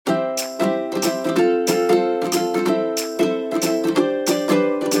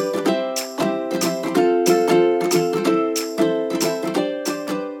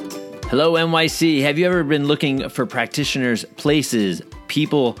NYC. Have you ever been looking for practitioners, places,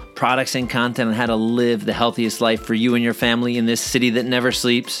 people, products, and content on how to live the healthiest life for you and your family in this city that never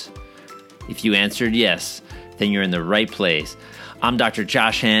sleeps? If you answered yes, then you're in the right place. I'm Dr.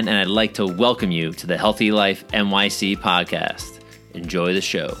 Josh Hand, and I'd like to welcome you to the Healthy Life NYC podcast. Enjoy the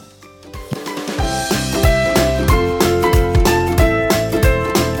show.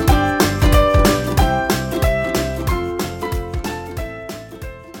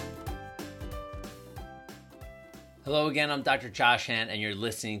 Hello again, I'm Dr. Josh Hand, and you're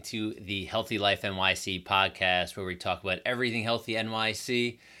listening to the Healthy Life NYC podcast, where we talk about everything healthy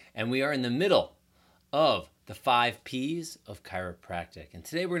NYC, and we are in the middle of the 5 Ps of chiropractic. And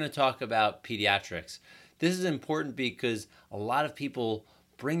today we're going to talk about pediatrics. This is important because a lot of people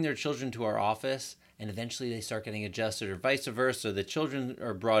bring their children to our office, and eventually they start getting adjusted, or vice versa. The children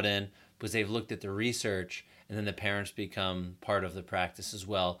are brought in because they've looked at the research, and then the parents become part of the practice as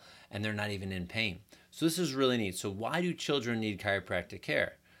well, and they're not even in pain. So this is really neat. So why do children need chiropractic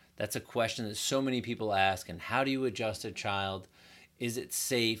care? That's a question that so many people ask. And how do you adjust a child? Is it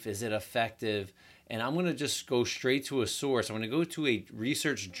safe? Is it effective? And I'm going to just go straight to a source. I'm going to go to a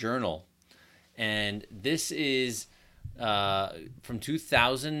research journal. And this is from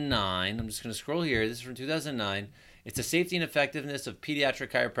 2009. I'm just going to scroll here. This is from 2009. It's a safety and effectiveness of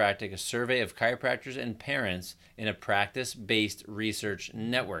pediatric chiropractic, a survey of chiropractors and parents in a practice-based research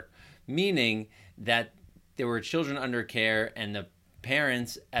network. Meaning that there were children under care, and the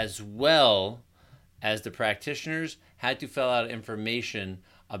parents as well as the practitioners had to fill out information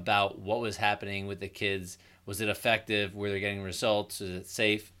about what was happening with the kids. Was it effective? Were they getting results? Is it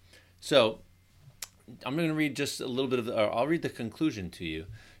safe? So I'm going to read just a little bit I'll read the conclusion to you,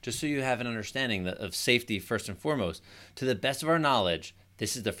 just so you have an understanding of safety first and foremost. To the best of our knowledge,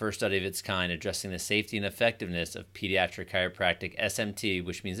 this is the first study of its kind addressing the safety and effectiveness of pediatric chiropractic SMT,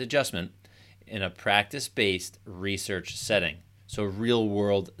 which means adjustment, in a practice-based research setting, so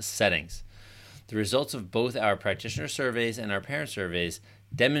real-world settings. The results of both our practitioner surveys and our parent surveys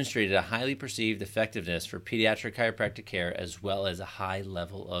demonstrated a highly perceived effectiveness for pediatric chiropractic care, as well as a high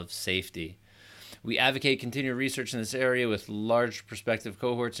level of safety. We advocate continued research in this area with large prospective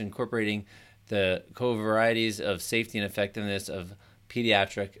cohorts incorporating the co-varieties of safety and effectiveness of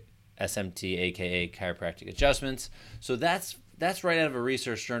pediatric SMT, aka chiropractic adjustments. So that's right out of a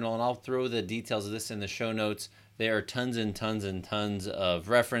research journal, and I'll throw the details of this in the show notes. There are tons and tons and tons of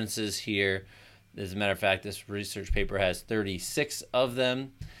references here. As a matter of fact, this research paper has 36 of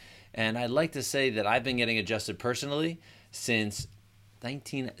them. And I'd like to say that I've been getting adjusted personally since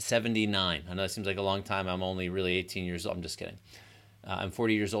 1979. I know it seems like a long time. I'm only really 18 years old. I'm just kidding. I'm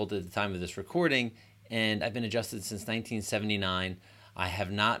 40 years old at the time of this recording, and I've been adjusted since 1979. I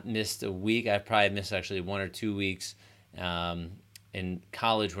have not missed a week. I've probably missed actually 1 or 2 weeks in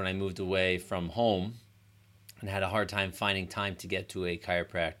college when I moved away from home and had a hard time finding time to get to a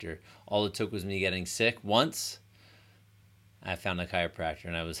chiropractor. All it took was me getting sick once. I found a chiropractor,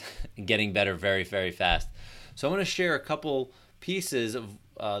 and I was getting better very, very fast. So I want to share a couple pieces of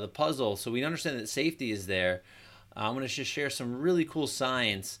the puzzle so we understand that safety is there. I'm going to just share some really cool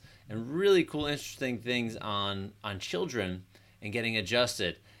science and really cool, interesting things on children and getting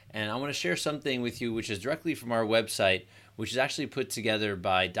adjusted. And I want to share something with you which is directly from our website, which is actually put together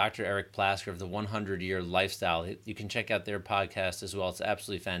by Dr. Eric Plasker of the 100-Year Lifestyle. You can check out their podcast as well. It's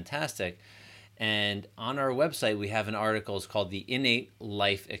absolutely fantastic. And on our website, we have an article. It's called The Innate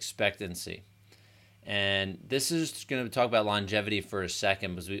Life Expectancy. And this is going to talk about longevity for a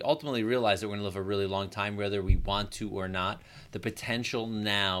second, because we ultimately realize that we're going to live a really long time, whether we want to or not. The potential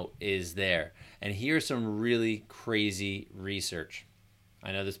now is there. And here's some really crazy research.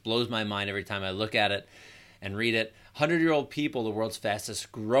 I know this blows my mind every time I look at it and read it. 100-year-old people, the world's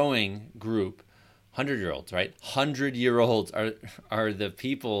fastest growing group. 100-year-olds, right? 100-year-olds are the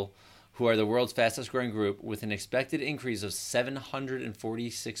people who are the world's fastest growing group, with an expected increase of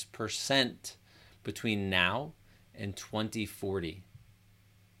 746% between now and 2040.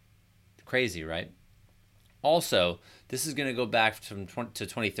 Crazy, right? Also, this is going to go back to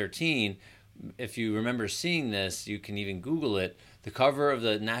 2013. If you remember seeing this, you can even Google it. The cover of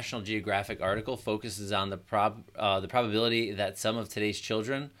the National Geographic article focuses on the probability that some of today's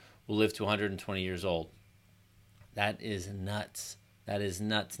children will live to 120 years old. That is nuts. That is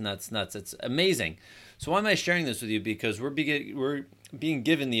nuts. It's amazing. So why am I sharing this with you? Because we're being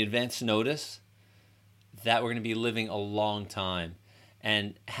given the advance notice that we're going to be living a long time,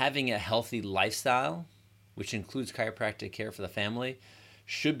 and having a healthy lifestyle, which includes chiropractic care for the family,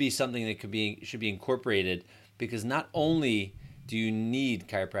 should be something that should be incorporated, because not only do you need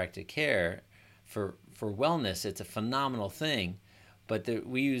chiropractic care for wellness, it's a phenomenal thing, but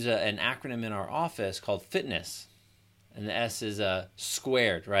we use an acronym in our office called FITNESS, and the S is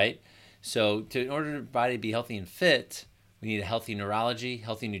squared, right? So in order for the body to be healthy and fit, we need a healthy neurology,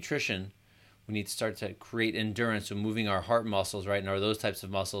 healthy nutrition. We need to start to create endurance, so moving our heart muscles, right, and those types of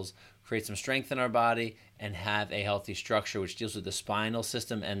muscles, create some strength in our body, and have a healthy structure which deals with the spinal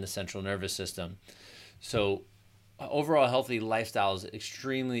system and the central nervous system. So overall healthy lifestyle is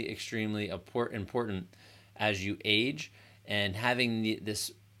extremely, extremely important as you age, and having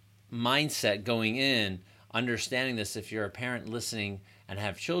this mindset going in, understanding this if you're a parent listening and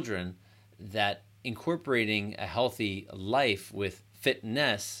have children, that incorporating a healthy life with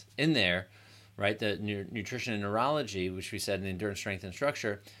fitness in there, right, the nutrition and neurology, which we said in endurance, strength, and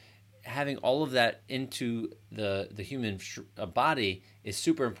structure, having all of that into the human body is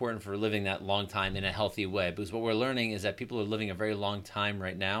super important for living that long time in a healthy way. Because what we're learning is that people are living a very long time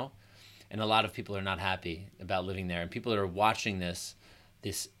right now, and a lot of people are not happy about living there. And people that are watching this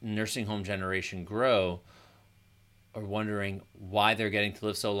nursing home generation grow are wondering why they're getting to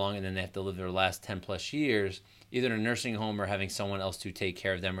live so long, and then they have to live their last 10 plus years either in a nursing home or having someone else to take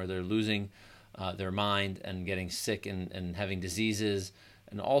care of them, or they're losing their mind and getting sick and having diseases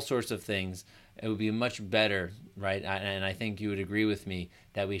and all sorts of things. It would be much better, right? And I think you would agree with me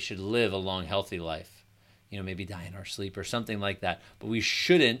that we should live a long, healthy life. Maybe die in our sleep or something like that. But we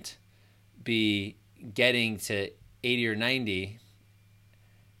shouldn't be getting to 80 or 90,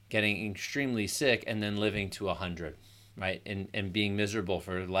 getting extremely sick, and then living to 100, right? And being miserable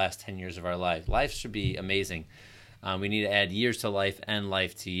for the last 10 years of our life. Life should be amazing. We need to add years to life and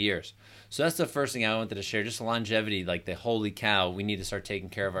life to years. So that's the first thing I wanted to share, just longevity, like the holy cow. We need to start taking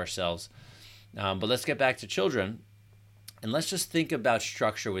care of ourselves. But let's get back to children, and let's just think about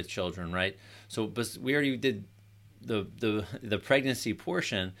structure with children, right? So we already did the pregnancy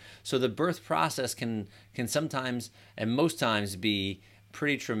portion. So the birth process can sometimes and most times be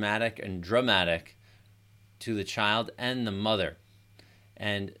pretty traumatic and dramatic to the child and the mother.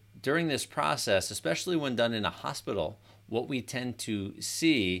 And during this process, especially when done in a hospital, what we tend to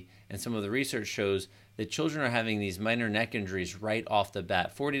see, and some of the research shows, that children are having these minor neck injuries right off the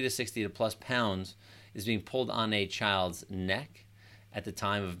bat. 40 to 60 to plus pounds is being pulled on a child's neck at the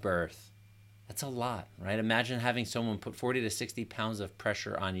time of birth. That's a lot, right? Imagine having someone put 40 to 60 pounds of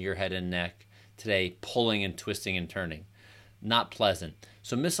pressure on your head and neck today, pulling and twisting and turning. Not pleasant.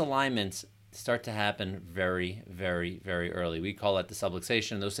 So misalignments start to happen very, very, very early. We call that the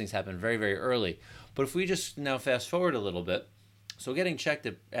subluxation. Those things happen very, very early. But if we just now fast forward a little bit, so getting checked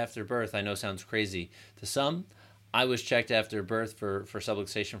after birth, I know sounds crazy to some. I was checked after birth for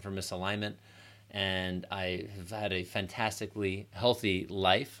subluxation for misalignment, and I have had a fantastically healthy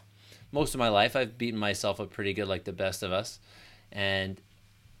life. Most of my life, I've beaten myself up pretty good, like the best of us. And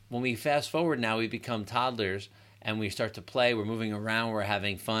when we fast forward now, we become toddlers, and we start to play. We're moving around. We're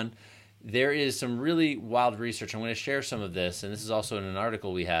having fun. There is some really wild research. I'm going to share some of this, and this is also in an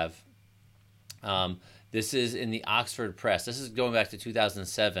article we have. This is in the Oxford Press. This is going back to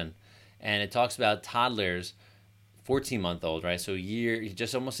 2007, and it talks about toddlers, 14-month-old, right? So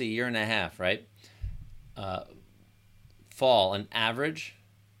just almost a year and a half, right? Fall an average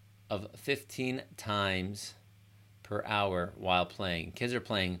of 15 times per hour while playing. Kids are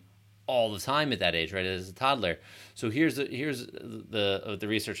playing all the time at that age, right, as a toddler. So here's the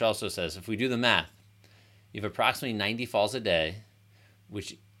research also says, if we do the math, you have approximately 90 falls a day,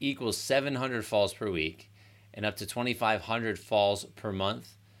 which equals 700 falls per week, and up to 2,500 falls per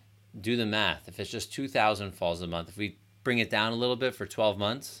month. Do the math. If it's just 2,000 falls a month, if we bring it down a little bit for 12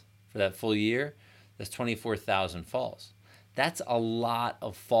 months, for that full year, that's 24,000 falls. That's a lot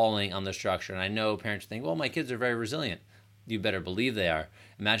of falling on the structure. And I know parents think, well, my kids are very resilient. You better believe they are.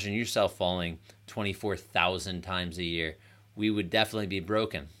 Imagine yourself falling 24,000 times a year. We would definitely be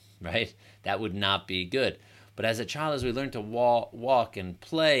broken, right? That would not be good. But as a child, as we learn to walk and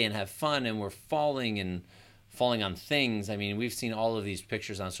play and have fun, and we're falling on things. I mean, we've seen all of these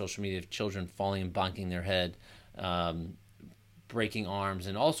pictures on social media of children falling and bonking their head, breaking arms,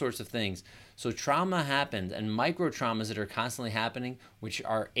 and all sorts of things. So trauma happens, and micro traumas that are constantly happening, which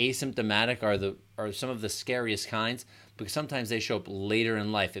are asymptomatic, are some of the scariest kinds, because sometimes they show up later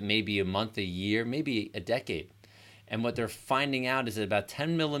in life. It may be a month, a year, maybe a decade. And what they're finding out is that about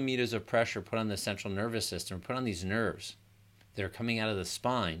 10 millimeters of pressure put on the central nervous system, put on these nerves that are coming out of the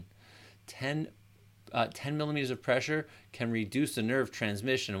spine, 10 millimeters of pressure can reduce the nerve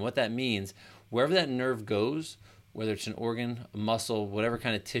transmission. And what that means, wherever that nerve goes, whether it's an organ, a muscle, whatever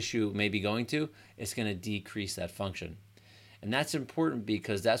kind of tissue it may be going to, it's going to decrease that function. And that's important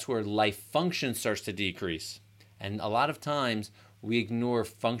because that's where life function starts to decrease. And a lot of times we ignore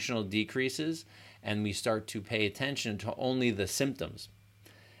functional decreases, and we start to pay attention to only the symptoms.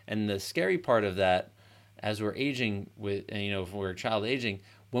 And the scary part of that, as we're aging if we're child aging,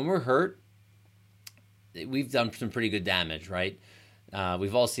 when we're hurt, we've done some pretty good damage, right?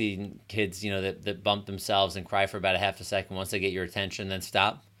 We've all seen kids, that bump themselves and cry for about a half a second once they get your attention, then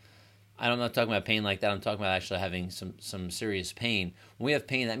stop. I'm not talking about pain like that. I'm talking about actually having some serious pain. When we have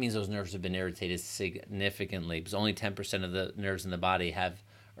pain, that means those nerves have been irritated significantly, because only 10% of the nerves in the body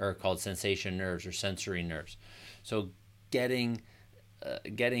are called sensation nerves or sensory nerves. So getting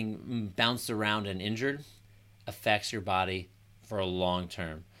bounced around and injured affects your body for a long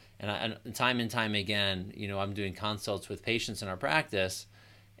term. And time and time again, I'm doing consults with patients in our practice,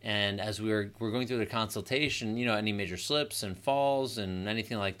 and as we're going through the consultation, any major slips and falls and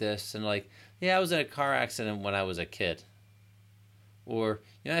anything like this, and I was in a car accident when I was a kid, or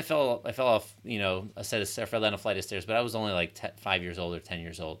I fell off, I fell down a flight of stairs, but I was only 5 years old or 10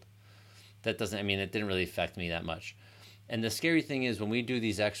 years old. It didn't really affect me that much. And the scary thing is when we do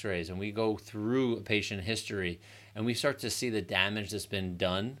these X-rays and we go through a patient history and we start to see the damage that's been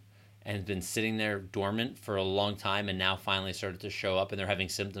done and been sitting there dormant for a long time, and now finally started to show up, and they're having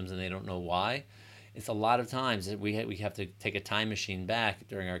symptoms and they don't know why. It's a lot of times that we have to take a time machine back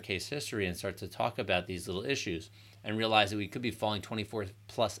during our case history and start to talk about these little issues and realize that we could be falling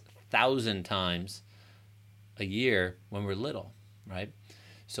 24,000+ times a year when we're little, right?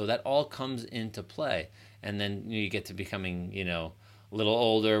 So that all comes into play. And then you get to becoming, a little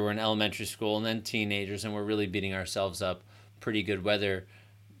older, we're in elementary school, and then teenagers, and we're really beating ourselves up pretty good. Whether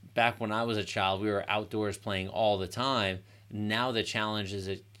back when I was a child, we were outdoors playing all the time. Now the challenge is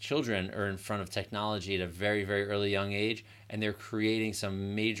that children are in front of technology at a very, very early young age, and they're creating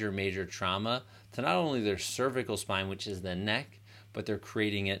some major, major trauma to not only their cervical spine, which is the neck, but they're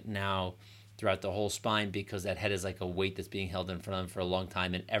creating it now throughout the whole spine, because that head is like a weight that's being held in front of them for a long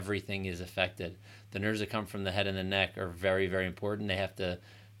time, and everything is affected. The nerves that come from the head and the neck are very, very important.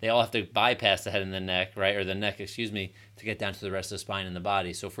 They all have to bypass the head and the neck, right? Or the neck, to get down to the rest of the spine and the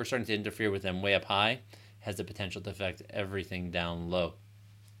body. So if we're starting to interfere with them way up high, it has the potential to affect everything down low.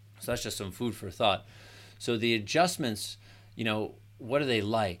 So that's just some food for thought. So the adjustments, what are they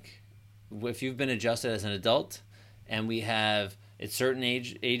like? If you've been adjusted as an adult, and we have at certain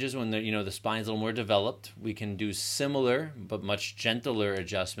ages when the spine's a little more developed, we can do similar but much gentler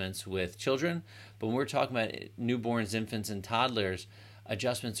adjustments with children. But when we're talking about newborns, infants, and toddlers,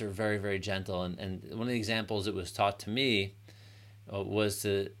 adjustments are very, very gentle. And one of the examples that was taught to me was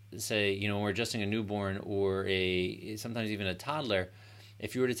to say, when we're adjusting a newborn or sometimes even a toddler,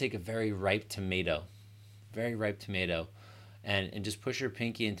 if you were to take a very ripe tomato, and just push your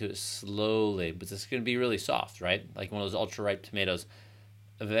pinky into it slowly, but it's going to be really soft, right? Like one of those ultra-ripe tomatoes.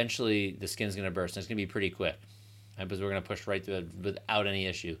 Eventually, the skin's going to burst, and it's going to be pretty quick, right? Because we're going to push right through it without any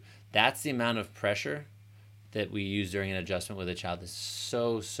issue. That's the amount of pressure that we use during an adjustment with a child. It's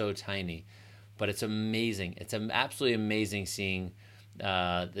so, so tiny, but it's amazing. It's absolutely amazing seeing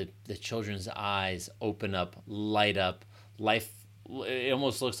the children's eyes open up, light up. Life, it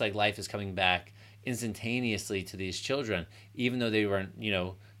almost looks like life is coming back instantaneously to these children, even though they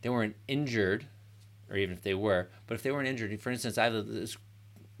weren't injured, or even if they were. But if they weren't injured, for instance, I have this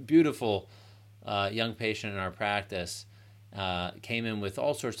beautiful young patient in our practice, came in with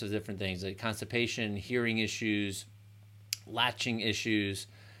all sorts of different things, like constipation, hearing issues, latching issues,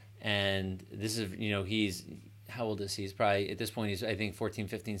 and this is, he's, how old is he? He's probably, at this point, he's, I think, 14,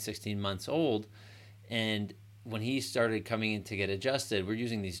 15, 16 months old, and when he started coming in to get adjusted, we're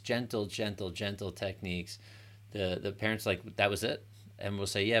using these gentle techniques. The parents that was it? And we'll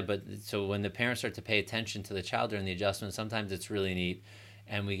say, yeah, but so when the parents start to pay attention to the child during the adjustment, sometimes it's really neat.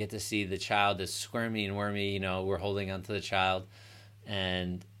 And we get to see the child is squirmy and wormy, we're holding onto the child,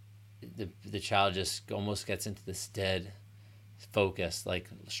 and the child just almost gets into this dead focus, like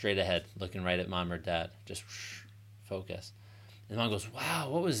straight ahead, looking right at mom or dad, just focus. And mom goes, wow,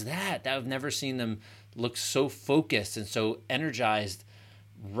 what was that? I've never seen them look so focused and so energized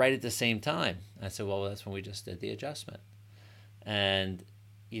right at the same time. And I said, well, that's when we just did the adjustment. And,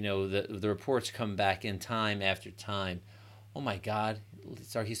 the reports come back in time after time. Oh my God,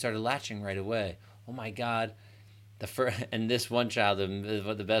 he started latching right away. Oh my God. And this one child,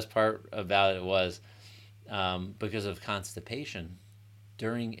 the best part about it was because of constipation.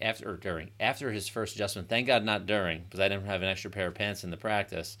 After his first adjustment, thank God not during, because I didn't have an extra pair of pants in the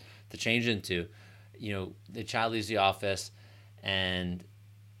practice to change into. The child leaves the office and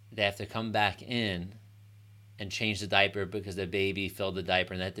they have to come back in and change the diaper because the baby filled the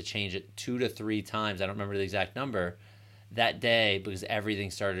diaper, and they had to change it 2 to 3 times. I don't remember the exact number that day, because everything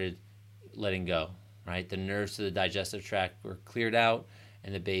started letting go, right? The nerves to the digestive tract were cleared out,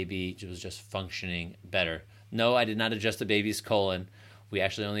 and the baby was just functioning better. No, I did not adjust the baby's colon. We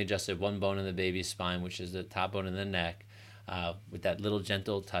actually only adjusted one bone in the baby's spine, which is the top bone in the neck, with that little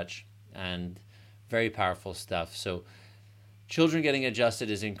gentle touch, and very powerful stuff. So children getting adjusted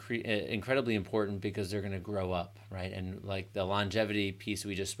is incredibly important because they're going to grow up, right? And like the longevity piece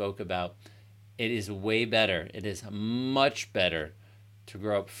we just spoke about, it is way better. It is much better to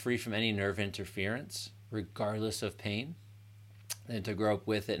grow up free from any nerve interference, regardless of pain, than to grow up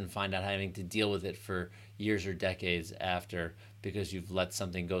with it and find out having to deal with it for years or decades after because you've let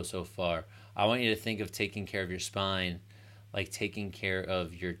something go so far. I want you to think of taking care of your spine like taking care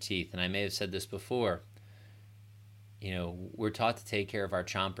of your teeth. And I may have said this before, we're taught to take care of our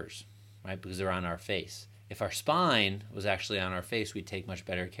chompers, right? Because they're on our face. If our spine was actually on our face, we'd take much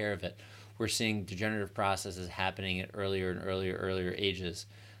better care of it. We're seeing degenerative processes happening at earlier and earlier ages.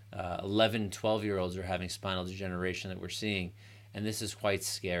 11, 12-year-olds are having spinal degeneration that we're seeing, and this is quite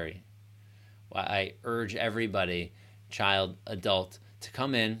scary. I urge everybody, child, adult, to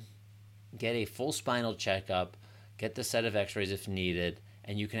come in, get a full spinal checkup, get the set of x-rays if needed,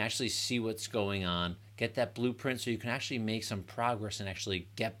 and you can actually see what's going on. Get that blueprint so you can actually make some progress and actually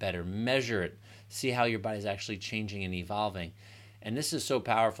get better. Measure it. See how your body's actually changing and evolving. And this is so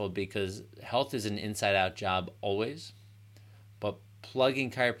powerful because health is an inside-out job always, but plugging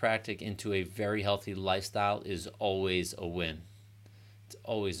chiropractic into a very healthy lifestyle is always a win. It's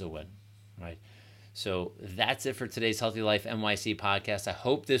always a win, right? So that's it for today's Healthy Life NYC podcast. I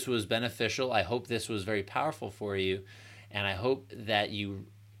hope this was beneficial. I hope this was very powerful for you. And I hope that you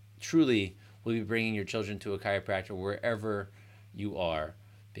truly will be bringing your children to a chiropractor wherever you are,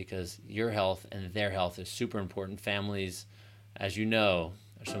 because your health and their health is super important. Families, as you know,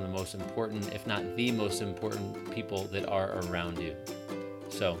 are some of the most important, if not the most important people that are around you.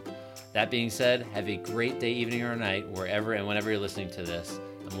 So that being said, have a great day, evening, or night, wherever and whenever you're listening to this,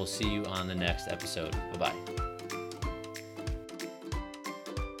 and we'll see you on the next episode. Bye-bye.